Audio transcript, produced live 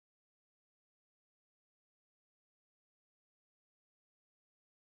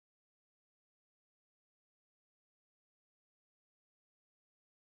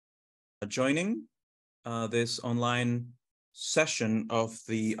joining this online session of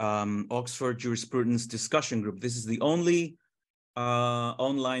the Oxford Jurisprudence Discussion Group. This is the only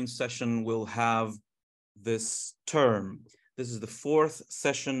online session we'll have this term. This is the fourth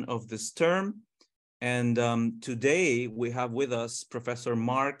session of this term. And today we have with us Professor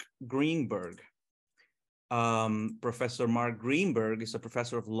Mark Greenberg. Professor Mark Greenberg is a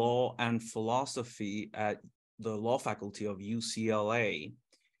professor of law and philosophy at the law faculty of UCLA.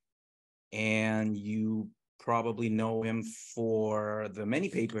 And you probably know him for the many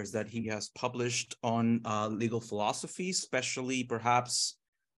papers that he has published on legal philosophy, especially perhaps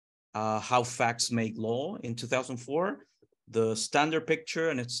How Facts Make Law in 2004, The Standard Picture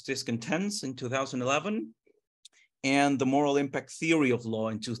and Its Discontents in 2011, and The Moral Impact Theory of Law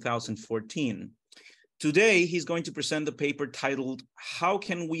in 2014. Today, he's going to present the paper titled, How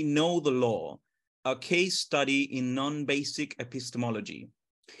Can We Know the Law? A Case Study in Non-Basic Epistemology.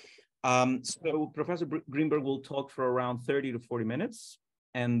 So Professor Greenberg will talk for around 30 to 40 minutes,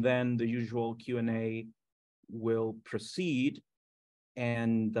 and then the usual Q&A will proceed.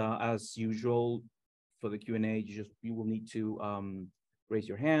 And as usual, for the Q&A, you will need to raise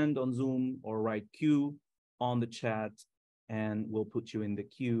your hand on Zoom or write Q on the chat, and we'll put you in the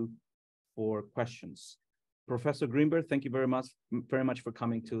queue for questions. Professor Greenberg, thank you very much for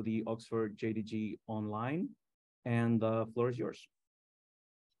coming to the Oxford JDG Online, and the floor is yours.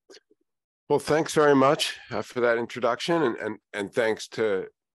 Well, thanks very much for that introduction, and thanks to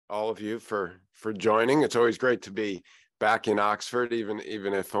all of you for joining. It's always great to be back in Oxford, even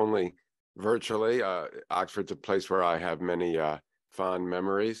if only virtually. Oxford's a place where I have many fond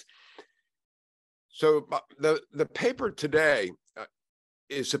memories. So the paper today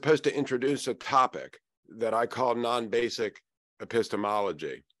is supposed to introduce a topic that I call non-basic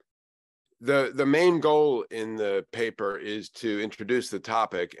epistemology. The main goal in the paper is to introduce the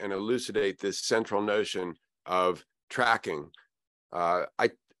topic and elucidate this central notion of tracking. I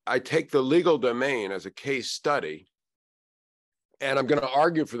take the legal domain as a case study, and I'm going to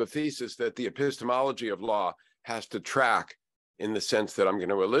argue for the thesis that the epistemology of law has to track in the sense that I'm going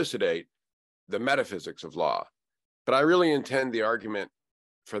to elucidate the metaphysics of law. But I really intend the argument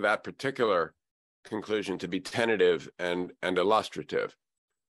for that particular conclusion to be tentative and illustrative.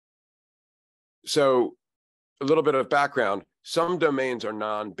 So a little bit of background, some domains are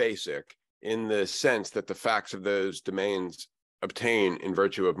non-basic in the sense that the facts of those domains obtain in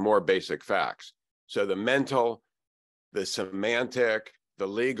virtue of more basic facts. So the mental, the semantic, the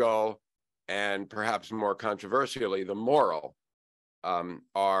legal, and perhaps more controversially, the moral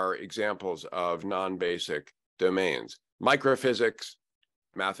are examples of non-basic domains. Microphysics,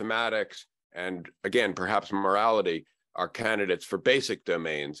 mathematics, and again, perhaps morality are candidates for basic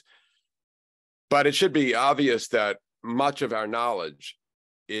domains. But it should be obvious that much of our knowledge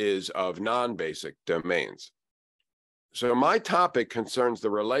is of non-basic domains. So my topic concerns the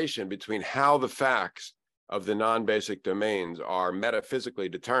relation between how the facts of the non-basic domains are metaphysically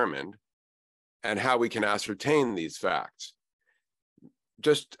determined and how we can ascertain these facts.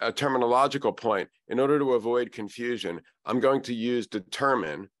 Just a terminological point, in order to avoid confusion, I'm going to use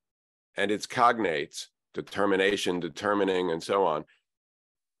determine and its cognates, determination, determining, and so on,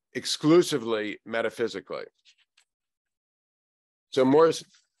 exclusively metaphysically. So more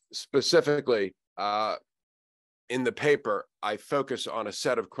specifically, in the paper, I focus on a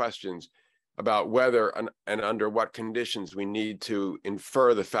set of questions about whether and under what conditions we need to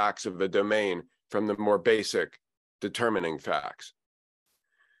infer the facts of a domain from the more basic determining facts.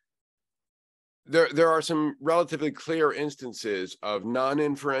 There are some relatively clear instances of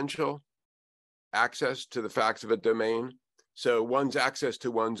non-inferential access to the facts of a domain. So one's access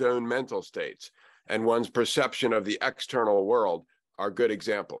to one's own mental states and one's perception of the external world are good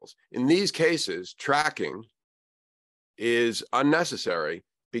examples. In these cases, tracking is unnecessary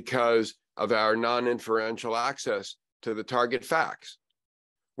because of our non-inferential access to the target facts.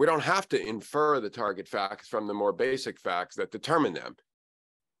 We don't have to infer the target facts from the more basic facts that determine them,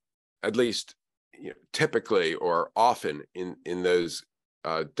 at least typically or often in those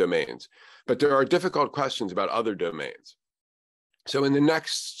domains. But there are difficult questions about other domains. So in the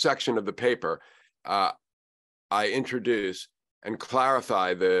next section of the paper, I introduce and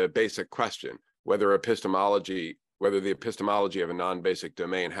clarify the basic question, whether the epistemology of a non-basic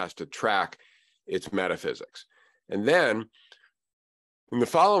domain has to track its metaphysics. And then in the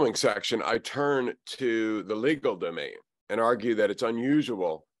following section, I turn to the legal domain and argue that it's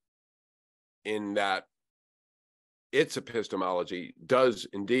unusual in that its epistemology does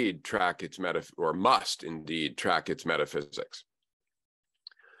indeed track its must indeed track its metaphysics.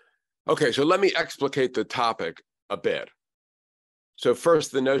 Okay, so let me explicate the topic a bit. So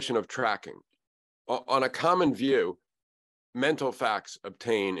first, the notion of tracking. On a common view, mental facts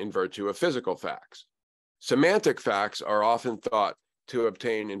obtain in virtue of physical facts. Semantic facts are often thought to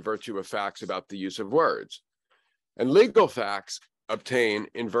obtain in virtue of facts about the use of words. And legal facts obtain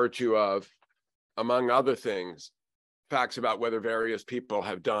in virtue of, among other things, facts about whether various people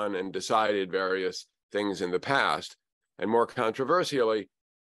have done and decided various things in the past, and more controversially,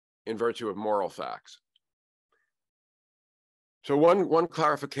 in virtue of moral facts. So one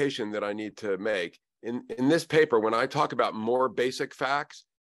clarification that I need to make, in this paper, when I talk about more basic facts,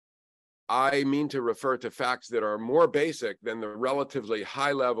 I mean to refer to facts that are more basic than the relatively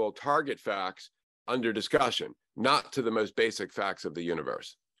high-level target facts under discussion, not to the most basic facts of the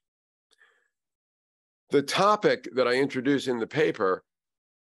universe. The topic that I introduce in the paper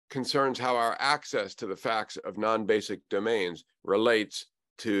concerns how our access to the facts of non-basic domains relates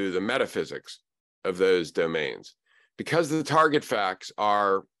to the metaphysics of those domains. Because the target facts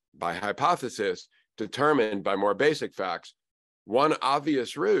are, by hypothesis, determined by more basic facts, one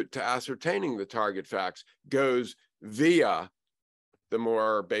obvious route to ascertaining the target facts goes via the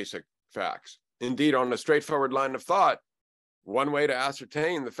more basic facts. Indeed, on a straightforward line of thought, one way to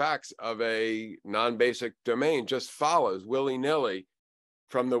ascertain the facts of a non-basic domain just follows willy-nilly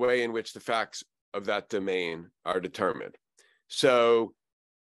from the way in which the facts of that domain are determined. So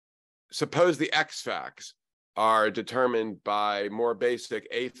suppose the X facts are determined by more basic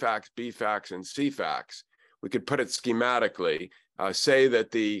A facts, B facts, and C facts. We could put it schematically, say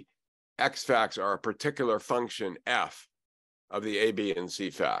that the X facts are a particular function F of the A, B, and C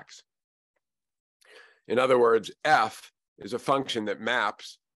facts. In other words, F is a function that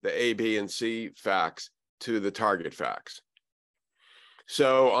maps the A, B, and C facts to the target facts.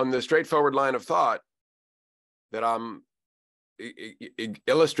 So on the straightforward line of thought that I'm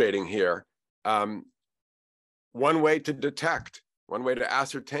illustrating here, one way to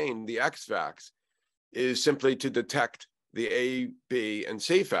ascertain the X facts is simply to detect the A, B, and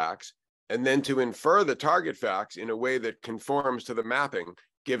C facts, and then to infer the target facts in a way that conforms to the mapping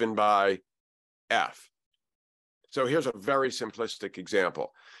given by F. So here's a very simplistic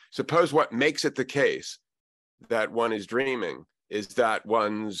example. Suppose what makes it the case that one is dreaming is that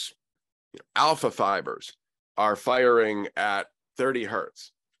one's alpha fibers are firing at 30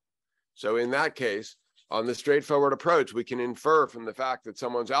 hertz. So in that case, on the straightforward approach, we can infer from the fact that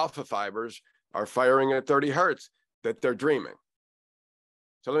someone's alpha fibers are firing at 30 hertz that they're dreaming.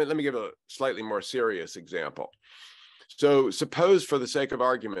 So let me give a slightly more serious example. So suppose, for the sake of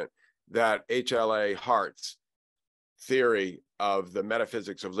argument, that HLA Hart's theory of the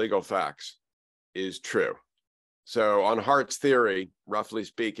metaphysics of legal facts is true. So on Hart's theory, roughly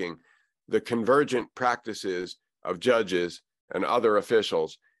speaking, the convergent practices of judges and other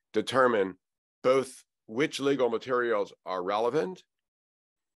officials determine both which legal materials are relevant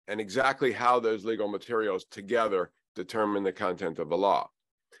and exactly how those legal materials together determine the content of the law.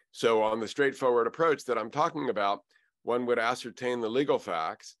 So on the straightforward approach that I'm talking about, one would ascertain the legal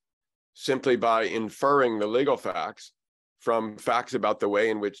facts simply by inferring the legal facts from facts about the way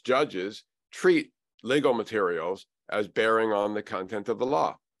in which judges treat legal materials as bearing on the content of the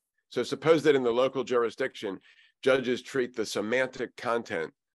law. So suppose that in the local jurisdiction, judges treat the semantic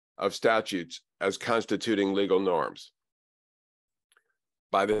content of statutes as constituting legal norms.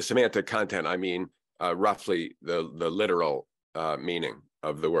 By the semantic content, I mean roughly the literal meaning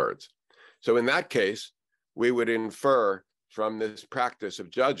of the words. So in that case, we would infer from this practice of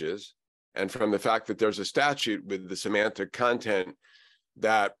judges and from the fact that there's a statute with the semantic content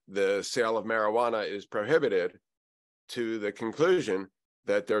that the sale of marijuana is prohibited to the conclusion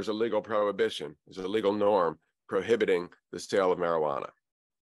that there's a legal prohibition, there's a legal norm prohibiting the sale of marijuana.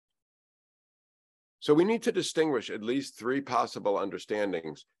 So we need to distinguish at least three possible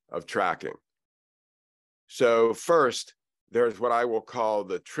understandings of tracking. So first, there's what I will call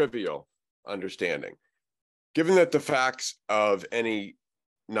the trivial understanding. Given that the facts of any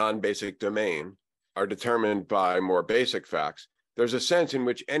non-basic domain are determined by more basic facts, there's a sense in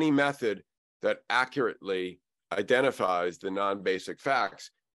which any method that accurately identifies the non-basic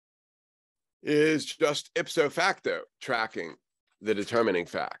facts is just ipso facto tracking the determining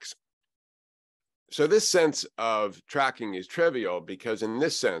facts. So this sense of tracking is trivial because in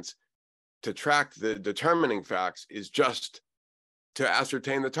this sense, to track the determining facts is just to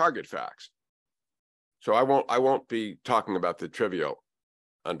ascertain the target facts. So I won't be talking about the trivial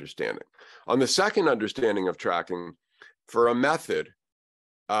understanding. On the second understanding of tracking, for a method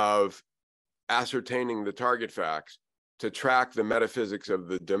of ascertaining the target facts to track the metaphysics of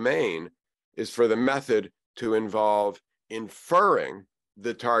the domain is for the method to involve inferring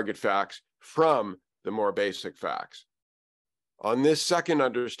the target facts from the more basic facts. On this second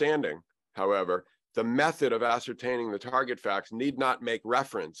understanding, however, the method of ascertaining the target facts need not make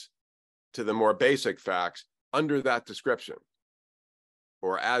reference to the more basic facts under that description,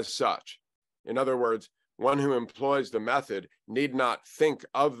 or as such. In other words, one who employs the method need not think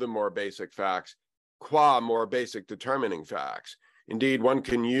of the more basic facts qua more basic determining facts. Indeed, one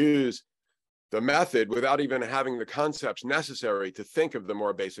can use the method without even having the concepts necessary to think of the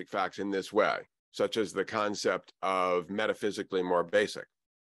more basic facts in this way, such as the concept of metaphysically more basic.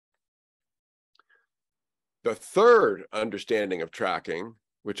 The third understanding of tracking,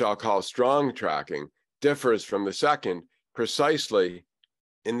 which I'll call strong tracking, differs from the second precisely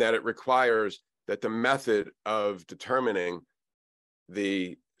in that it requires that the method of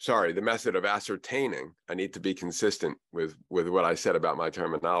ascertaining, I need to be consistent with what I said about my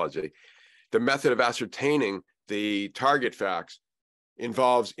terminology. The method of ascertaining the target facts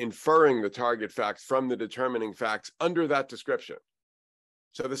involves inferring the target facts from the determining facts under that description.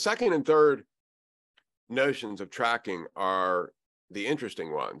 So the second and third notions of tracking are the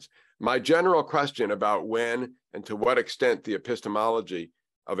interesting ones. My general question about when and to what extent the epistemology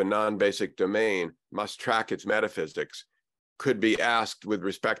of a non-basic domain must track its metaphysics could be asked with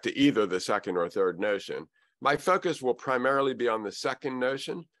respect to either the second or third notion. My focus will primarily be on the second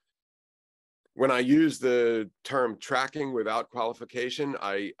notion. When I use the term tracking without qualification,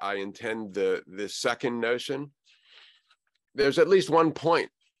 I intend this second notion. There's at least one point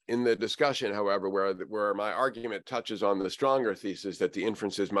in the discussion, however, where my argument touches on the stronger thesis that the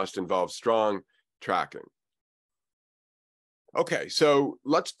inferences must involve strong tracking. Okay, so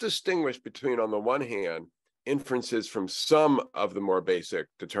let's distinguish between, on the one hand, inferences from some of the more basic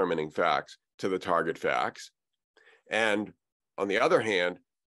determining facts to the target facts, and on the other hand,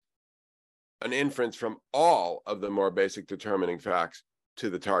 an inference from all of the more basic determining facts to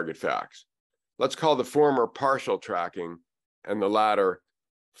the target facts. Let's call the former partial tracking and the latter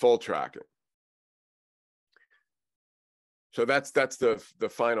full tracking. So that's the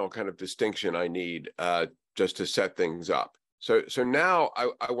final kind of distinction I need just to set things up. So now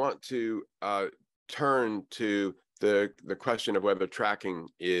I want to turn to the question of whether tracking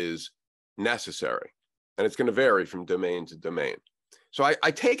is necessary, and it's going to vary from domain to domain. So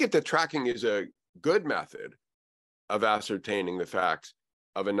I take it that tracking is a good method of ascertaining the facts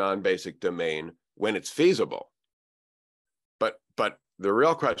of a non-basic domain when it's feasible. But the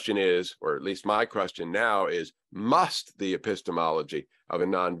real question is, or at least my question now is, must the epistemology of a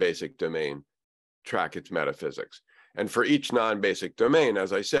non-basic domain track its metaphysics? And for each non-basic domain,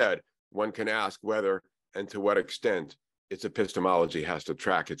 as I said, one can ask whether and to what extent its epistemology has to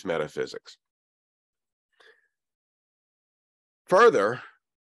track its metaphysics. Further,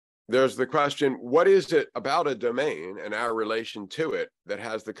 there's the question, what is it about a domain and our relation to it that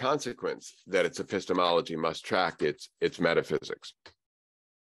has the consequence that its epistemology must track its metaphysics?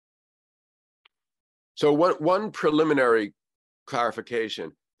 So one preliminary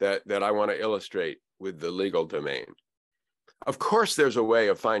clarification that I want to illustrate with the legal domain. Of course, there's a way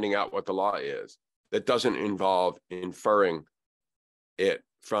of finding out what the law is that doesn't involve inferring it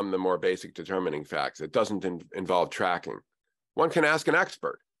from the more basic determining facts. It doesn't involve tracking. One can ask an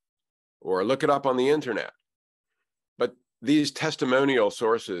expert or look it up on the internet. But these testimonial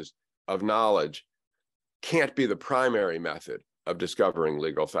sources of knowledge can't be the primary method of discovering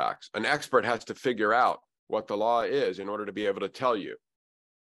legal facts. An expert has to figure out what the law is in order to be able to tell you.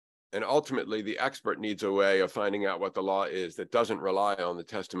 And ultimately, the expert needs a way of finding out what the law is that doesn't rely on the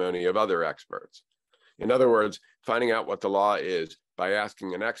testimony of other experts. In other words, finding out what the law is by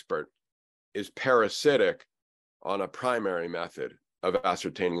asking an expert is parasitic on a primary method of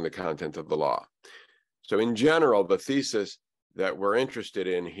ascertaining the content of the law. So in general, the thesis that we're interested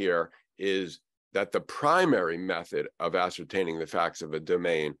in here is that the primary method of ascertaining the facts of a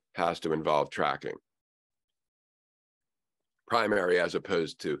domain has to involve tracking. Primary as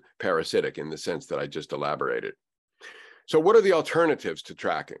opposed to parasitic in the sense that I just elaborated. So what are the alternatives to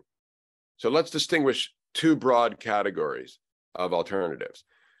tracking? So let's distinguish two broad categories of alternatives.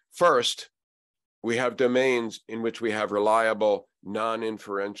 First, we have domains in which we have reliable,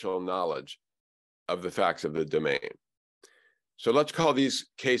 non-inferential knowledge of the facts of the domain. So let's call these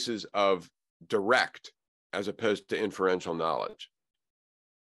cases of direct as opposed to inferential knowledge.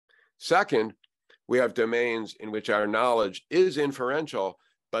 Second, we have domains in which our knowledge is inferential,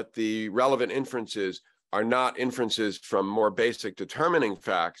 but the relevant inferences are not inferences from more basic determining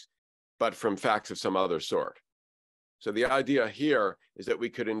facts, but from facts of some other sort. So the idea here is that we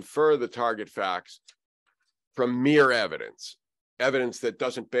could infer the target facts from mere evidence, evidence that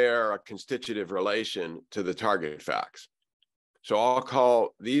doesn't bear a constitutive relation to the target facts. So I'll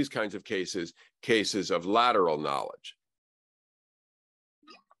call these kinds of cases cases of lateral knowledge.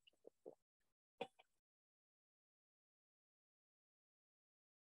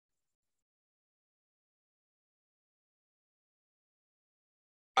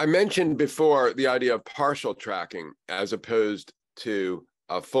 I mentioned before the idea of partial tracking as opposed to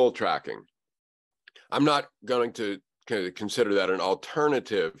full tracking. I'm not going to consider that an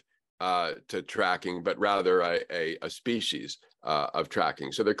alternative to tracking, but rather a species of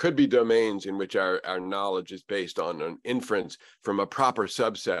tracking. So there could be domains in which our knowledge is based on an inference from a proper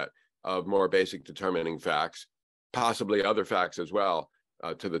subset of more basic determining facts, possibly other facts as well,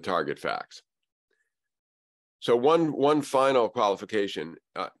 to the target facts. So one final qualification,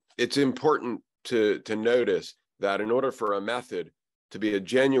 it's important to notice that in order for a method to be a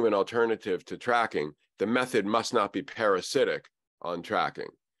genuine alternative to tracking, the method must not be parasitic on tracking.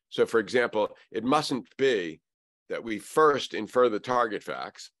 So for example, it mustn't be that we first infer the target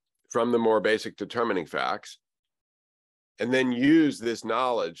facts from the more basic determining facts, and then use this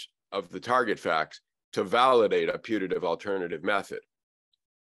knowledge of the target facts to validate a putative alternative method.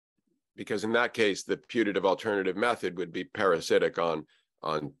 Because in that case, the putative alternative method would be parasitic on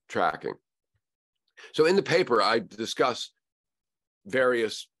tracking. So in the paper, I discuss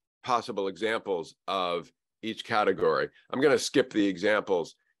various possible examples of each category. I'm going to skip the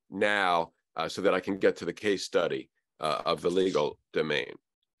examples now so that I can get to the case study of the legal domain.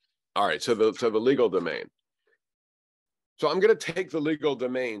 All right, so the legal domain. So I'm going to take the legal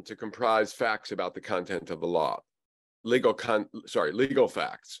domain to comprise facts about the content of the law. Legal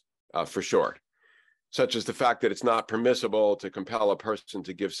facts for short, such as the fact that it's not permissible to compel a person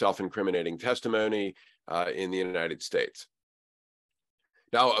to give self-incriminating testimony in the United States.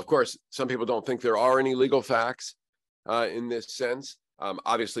 Now, of course, some people don't think there are any legal facts in this sense.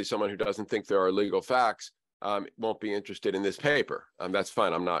 Obviously, someone who doesn't think there are legal facts won't be interested in this paper. That's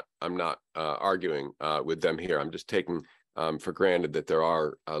fine. I'm not arguing with them here. I'm just taking for granted that there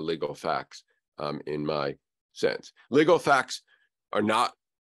are legal facts in my sense. Legal facts are not,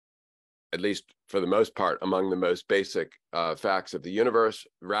 at least for the most part, among the most basic facts of the universe.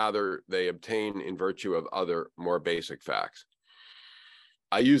 Rather, they obtain in virtue of other more basic facts.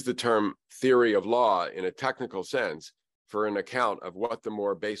 I use the term theory of law in a technical sense for an account of what the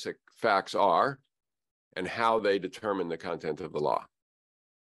more basic facts are and how they determine the content of the law.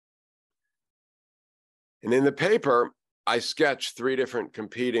 And in the paper, I sketch three different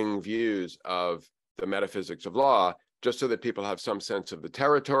competing views of the metaphysics of law, just so that people have some sense of the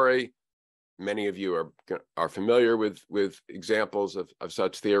territory. Many of you are familiar with examples of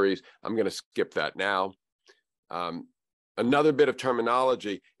such theories. I'm going to skip that now. Another bit of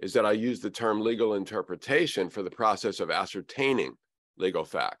terminology is that I use the term legal interpretation for the process of ascertaining legal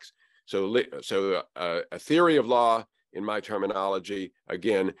facts. So a theory of law, in my terminology,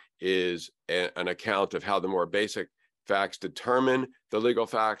 again, is an account of how the more basic facts determine the legal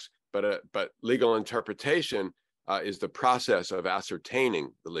facts, but legal interpretation is the process of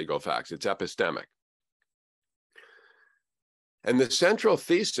ascertaining the legal facts. It's epistemic. And the central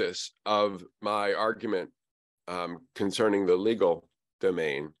thesis of my argument concerning the legal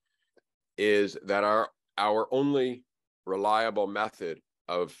domain is that our only reliable method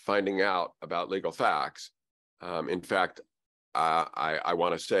of finding out about legal facts, in fact, I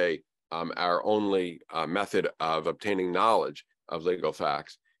want to say our only method of obtaining knowledge of legal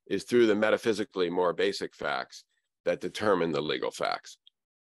facts is through the metaphysically more basic facts that determine the legal facts.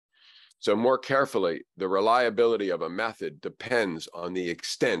 So more carefully, the reliability of a method depends on the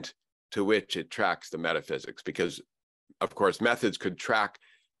extent to which it tracks the metaphysics, because, of course, methods could track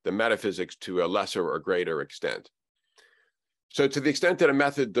the metaphysics to a lesser or greater extent. So to the extent that a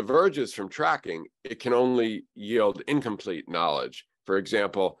method diverges from tracking, it can only yield incomplete knowledge. For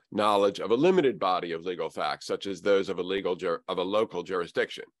example, knowledge of a limited body of legal facts, such as those of a local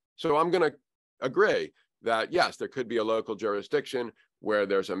jurisdiction. So I'm going to agree that, yes, there could be a local jurisdiction where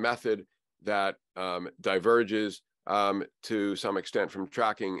there's a method that diverges to some extent from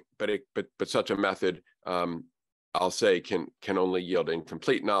tracking, but such a method, I'll say, can only yield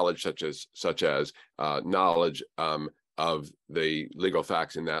incomplete knowledge, such as knowledge of the legal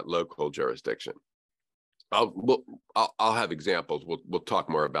facts in that local jurisdiction. I'll have examples. We'll talk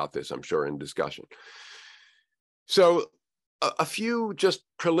more about this, I'm sure, in discussion. So a few just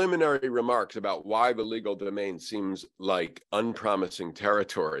preliminary remarks about why the legal domain seems like unpromising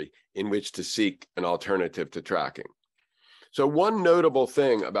territory in which to seek an alternative to tracking. So one notable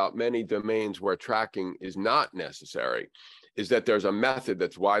thing about many domains where tracking is not necessary is that there's a method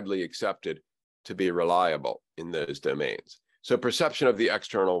that's widely accepted to be reliable in those domains. So perception of the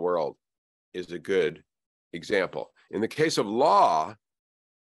external world is a good example. In the case of law,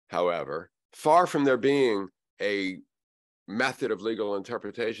 however, far from there being a method of legal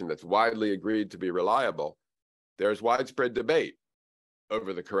interpretation that's widely agreed to be reliable, there's widespread debate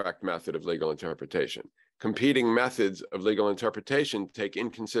over the correct method of legal interpretation. Competing methods of legal interpretation take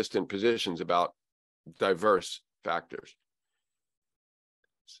inconsistent positions about diverse factors.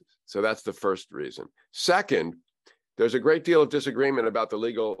 So that's the first reason. Second, there's a great deal of disagreement about the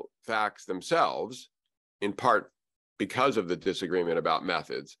legal facts themselves, in part because of the disagreement about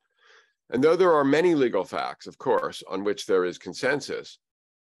methods. And though there are many legal facts, of course, on which there is consensus,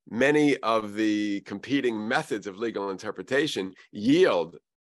 many of the competing methods of legal interpretation yield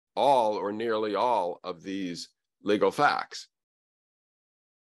all or nearly all of these legal facts,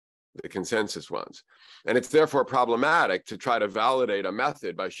 the consensus ones. And it's therefore problematic to try to validate a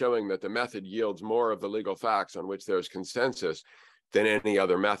method by showing that the method yields more of the legal facts on which there's consensus than any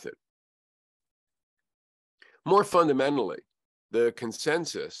other method. More fundamentally, the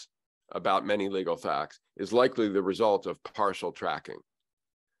consensus about many legal facts is likely the result of partial tracking.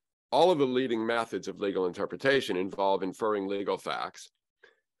 All of the leading methods of legal interpretation involve inferring legal facts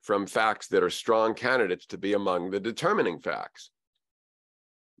from facts that are strong candidates to be among the determining facts.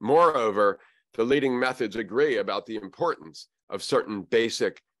 Moreover, the leading methods agree about the importance of certain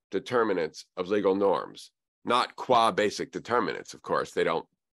basic determinants of legal norms, not qua basic determinants, of course.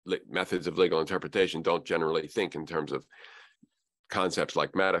 Methods of legal interpretation don't generally think in terms of concepts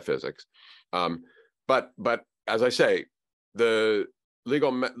like metaphysics. But as I say, the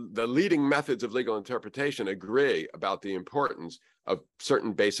leading methods of legal interpretation agree about the importance of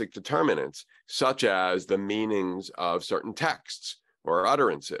certain basic determinants, such as the meanings of certain texts or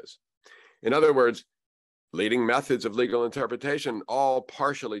utterances. In other words, leading methods of legal interpretation all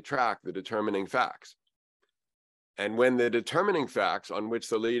partially track the determining facts. And when the determining facts on which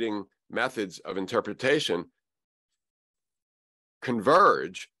the leading methods of interpretation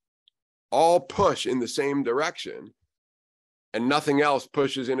converge all push in the same direction, and nothing else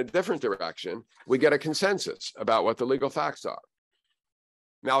pushes in a different direction, we get a consensus about what the legal facts are.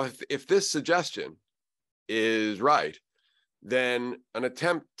 Now, if this suggestion is right, then an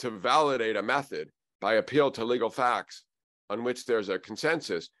attempt to validate a method by appeal to legal facts on which there's a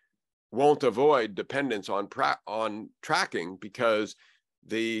consensus won't avoid dependence on tracking, because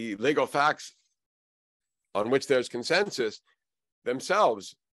the legal facts on which there's consensus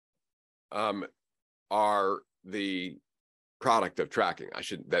themselves are the product of tracking.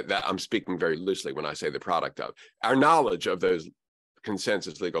 I'm speaking very loosely when I say the product of. Our knowledge of those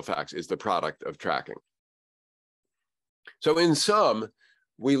consensus legal facts is the product of tracking. So in sum,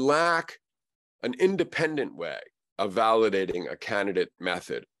 we lack an independent way of validating a candidate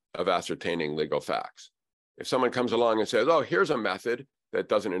method of ascertaining legal facts. If someone comes along and says, oh, here's a method that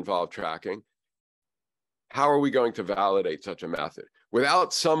doesn't involve tracking, how are we going to validate such a method?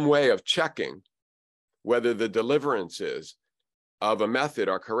 Without some way of checking whether the deliverances of a method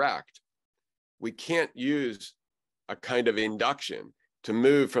are correct, we can't use a kind of induction to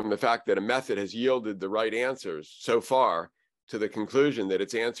move from the fact that a method has yielded the right answers so far to the conclusion that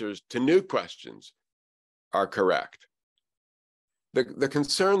its answers to new questions are correct. The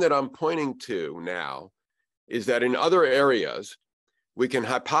concern that I'm pointing to now is that in other areas, we can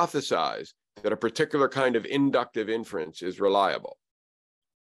hypothesize that a particular kind of inductive inference is reliable.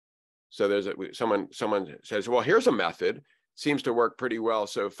 So someone says, well, here's a method, seems to work pretty well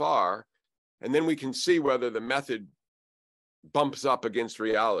so far, and then we can see whether the method bumps up against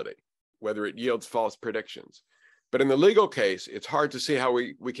reality, whether it yields false predictions. But in the legal case, it's hard to see how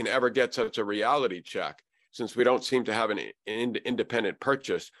we can ever get such a reality check, since we don't seem to have an independent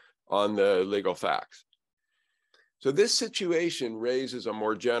purchase on the legal facts. So this situation raises a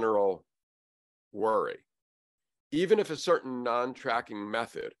more general worry. Even if a certain non-tracking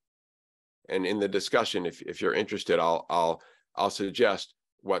method, and in the discussion, if you're interested, I'll suggest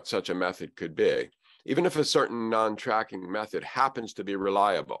what such a method could be. Even if a certain non-tracking method happens to be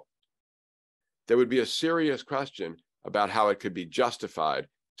reliable, there would be a serious question about how it could be justified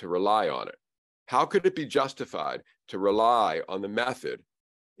to rely on it. How could it be justified to rely on the method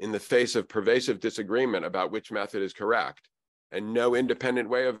in the face of pervasive disagreement about which method is correct and no independent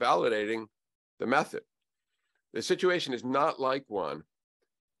way of validating the method? The situation is not like one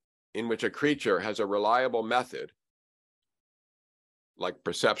in which a creature has a reliable method, like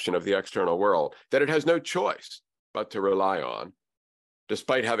perception of the external world, that it has no choice but to rely on,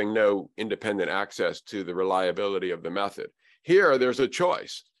 despite having no independent access to the reliability of the method. Here, there's a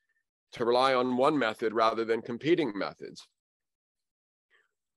choice to rely on one method rather than competing methods,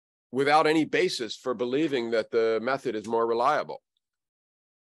 without any basis for believing that the method is more reliable.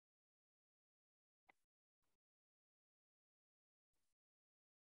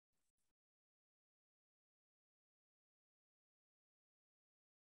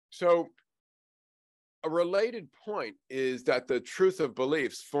 So a related point is that the truth of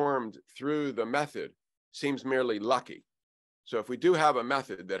beliefs formed through the method seems merely lucky. So if we do have a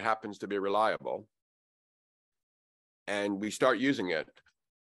method that happens to be reliable and we start using it,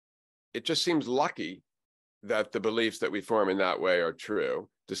 it just seems lucky that the beliefs that we form in that way are true,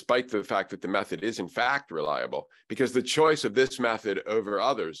 despite the fact that the method is in fact reliable, because the choice of this method over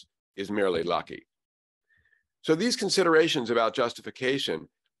others is merely lucky. So these considerations about justification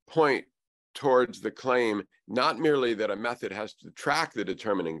point towards the claim not merely that a method has to track the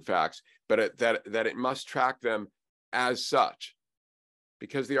determining facts, but that it must track them as such,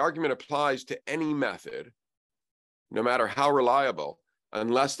 because the argument applies to any method, no matter how reliable,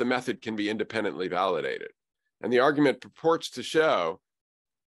 unless the method can be independently validated. And the argument purports to show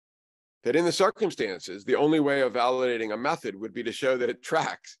that in the circumstances, the only way of validating a method would be to show that it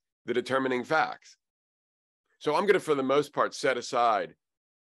tracks the determining facts. So I'm going to, for the most part, set aside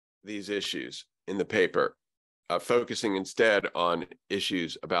these issues in the paper, focusing instead on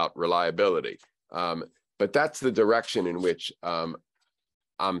issues about reliability. But that's the direction in which I'm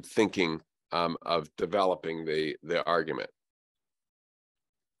thinking of developing the argument.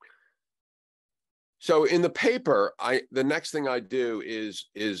 So in the paper, the next thing I do is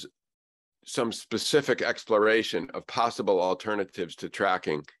some specific exploration of possible alternatives to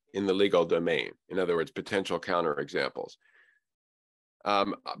tracking in the legal domain. In other words, potential counterexamples.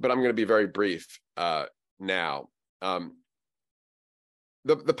 But I'm going to be very brief now. The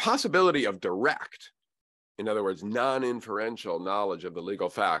possibility of direct, in other words, non-inferential knowledge of the legal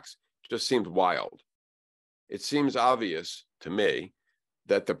facts just seems wild. It seems obvious to me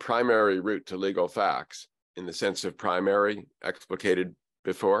that the primary route to legal facts, in the sense of primary explicated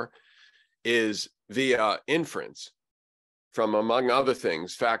before, is via inference from, among other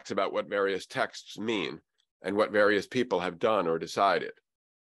things, facts about what various texts mean and what various people have done or decided.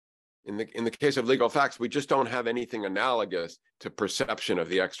 In the case of legal facts, we just don't have anything analogous to perception of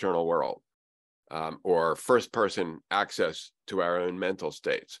the external world, or first-person access to our own mental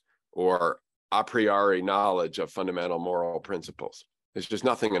states, or a priori knowledge of fundamental moral principles. There's just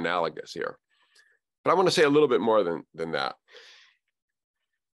nothing analogous here. But I want to say a little bit more than that.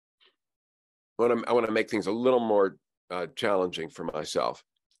 I want to make things a little more challenging for myself.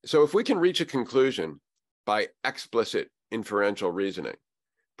 So if we can reach a conclusion by explicit inferential reasoning,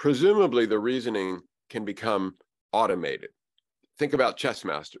 presumably the reasoning can become automated. Think about chess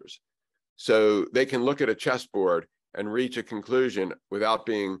masters. So they can look at a chessboard and reach a conclusion without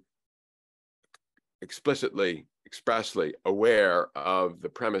being expressly aware of the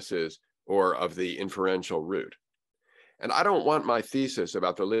premises or of the inferential route. And I don't want my thesis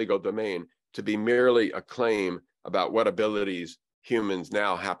about the legal domain to be merely a claim about what abilities humans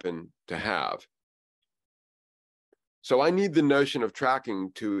now happen to have. So I need the notion of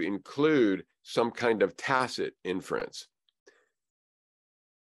tracking to include some kind of tacit inference.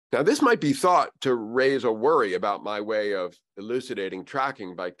 Now, this might be thought to raise a worry about my way of elucidating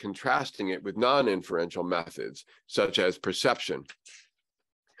tracking by contrasting it with non-inferential methods, such as perception,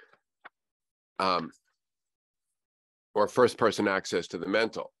 or first-person access to the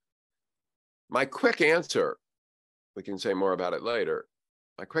mental. My quick answer, we can say more about it later,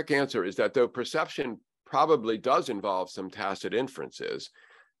 my quick answer is that though perception probably does involve some tacit inferences,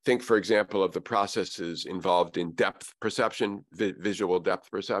 think, for example, of the processes involved in depth perception, visual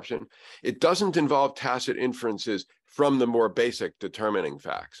depth perception, it doesn't involve tacit inferences from the more basic determining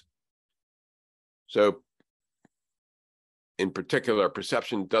facts. So in particular,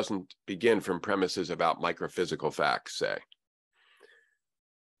 perception doesn't begin from premises about microphysical facts, say.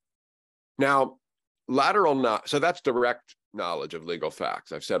 Now, so that's direct knowledge of legal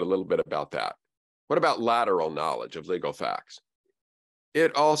facts. I've said a little bit about that. What about lateral knowledge of legal facts?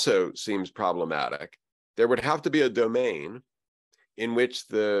 It also seems problematic. There would have to be a domain in which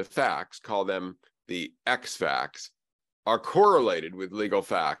the facts, call them the X facts, are correlated with legal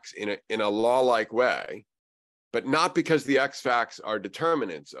facts in a law-like way, but not because the X facts are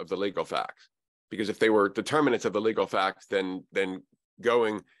determinants of the legal facts. Because if they were determinants of the legal facts, then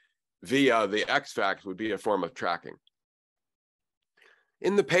going via the X facts would be a form of tracking.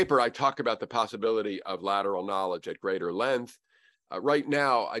 In the paper, I talk about the possibility of lateral knowledge at greater length. Right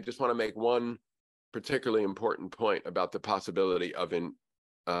now, I just want to make one particularly important point about the possibility of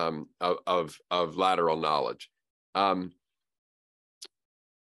lateral knowledge.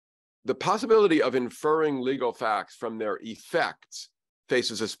 The possibility of inferring legal facts from their effects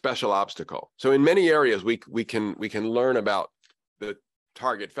faces a special obstacle. So in many areas, we can learn about the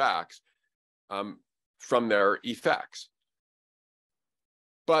target facts from their effects.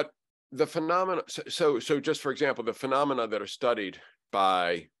 But the phenomena, so just for example, the phenomena that are studied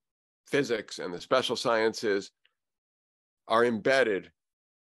by physics and the special sciences are embedded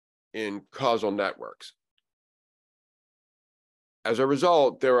in causal networks. As a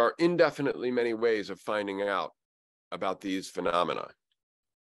result, there are indefinitely many ways of finding out about these phenomena.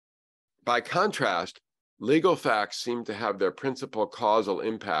 By contrast, legal facts seem to have their principal causal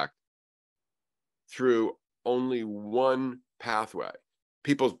impact through only one pathway: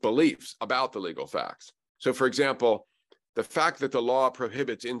 people's beliefs about the legal facts. So, for example, the fact that the law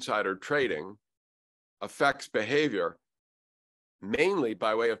prohibits insider trading affects behavior mainly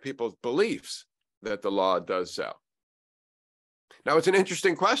by way of people's beliefs that the law does so. Now, it's an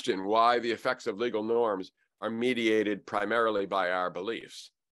interesting question why the effects of legal norms are mediated primarily by our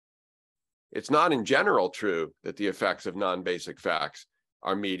beliefs. It's not in general true that the effects of non-basic facts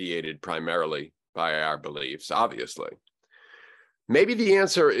are mediated primarily by our beliefs, obviously. Maybe the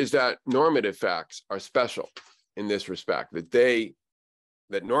answer is that normative facts are special in this respect,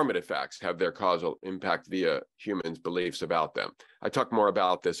 that normative facts have their causal impact via humans' beliefs about them. I talk more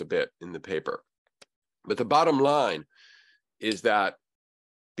about this a bit in the paper. But the bottom line is that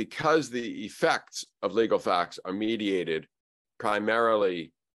because the effects of legal facts are mediated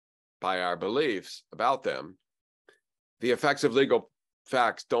primarily by our beliefs about them, the effects of legal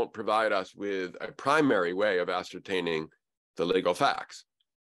facts don't provide us with a primary way of ascertaining the legal facts.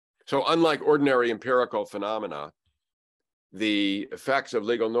 So unlike ordinary empirical phenomena, the effects of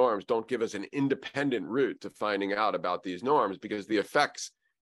legal norms don't give us an independent route to finding out about these norms, because the effects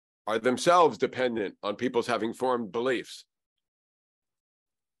are themselves dependent on people's having formed beliefs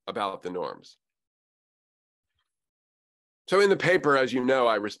about the norms. So in the paper, as you know,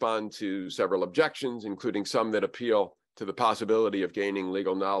 I respond to several objections, including some that appeal to the possibility of gaining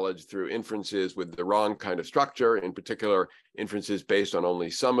legal knowledge through inferences with the wrong kind of structure, in particular, inferences based on only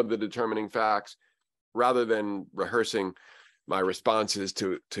some of the determining facts. Rather than rehearsing my responses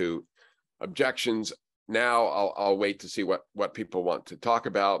to objections, now I'll wait to see what people want to talk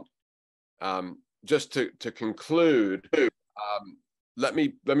about. Just to conclude, let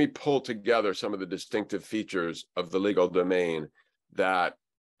me pull together some of the distinctive features of the legal domain that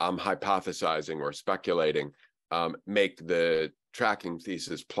I'm hypothesizing or speculating make the tracking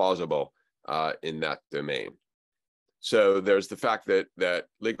thesis plausible in that domain. So there's the fact that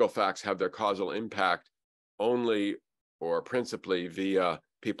legal facts have their causal impact only or principally via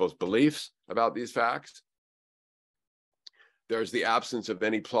people's beliefs about these facts. There's the absence of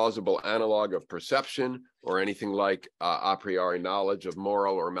any plausible analog of perception or anything like a priori knowledge of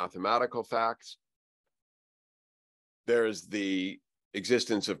moral or mathematical facts. There's the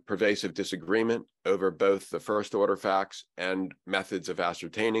existence of pervasive disagreement over both the first order facts and methods of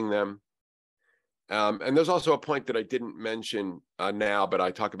ascertaining them. And there's also a point that I didn't mention now, but I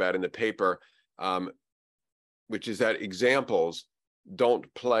talk about in the paper, which is that examples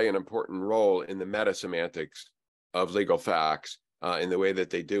don't play an important role in the meta-semantics of legal facts in the way that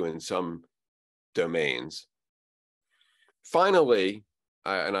they do in some domains. Finally,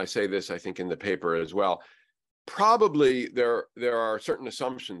 and I say this, I think, in the paper as well, probably there are certain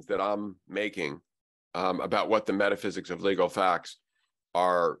assumptions that I'm making about what the metaphysics of legal facts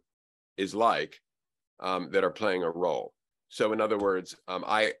is like that are playing a role. So in other words,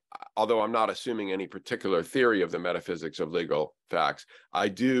 although I'm not assuming any particular theory of the metaphysics of legal facts, I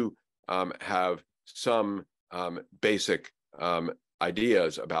do have some basic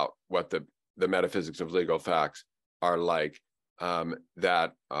ideas about what the metaphysics of legal facts are like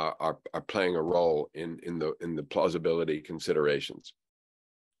that are playing a role in the plausibility considerations.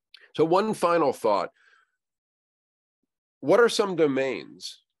 So one final thought: what are some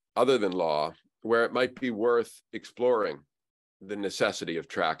domains other than law where it might be worth exploring the necessity of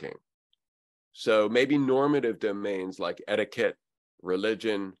tracking? So maybe normative domains like etiquette,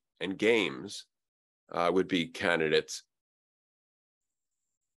 religion, and games would be candidates.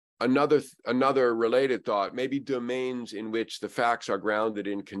 Another related thought, maybe domains in which the facts are grounded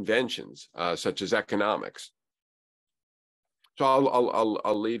in conventions, such as economics. So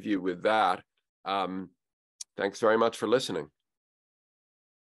I'll leave you with that. Thanks very much for listening.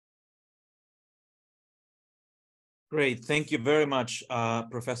 Great. Thank you very much,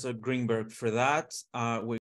 Professor Greenberg, for that.